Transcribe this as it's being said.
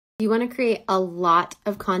You want to create a lot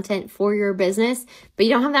of content for your business, but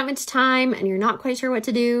you don't have that much time and you're not quite sure what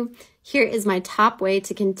to do. Here is my top way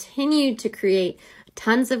to continue to create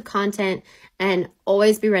tons of content and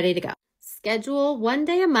always be ready to go. Schedule one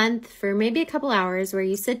day a month for maybe a couple hours where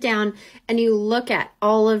you sit down and you look at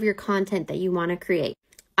all of your content that you want to create.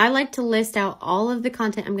 I like to list out all of the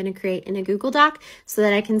content I'm going to create in a Google Doc so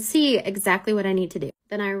that I can see exactly what I need to do.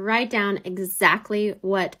 Then I write down exactly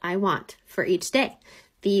what I want for each day.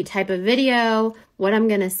 The type of video, what I'm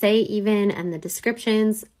going to say even, and the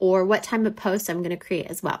descriptions, or what type of post I'm going to create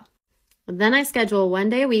as well. Then I schedule one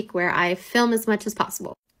day a week where I film as much as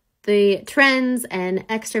possible. The trends and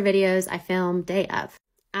extra videos I film day of.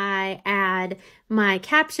 I add my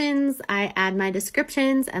captions, I add my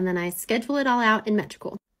descriptions, and then I schedule it all out in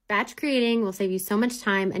Metricool. Batch creating will save you so much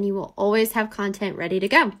time and you will always have content ready to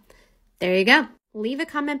go. There you go. Leave a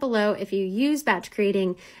comment below if you use batch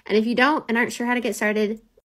creating, and if you don't and aren't sure how to get started,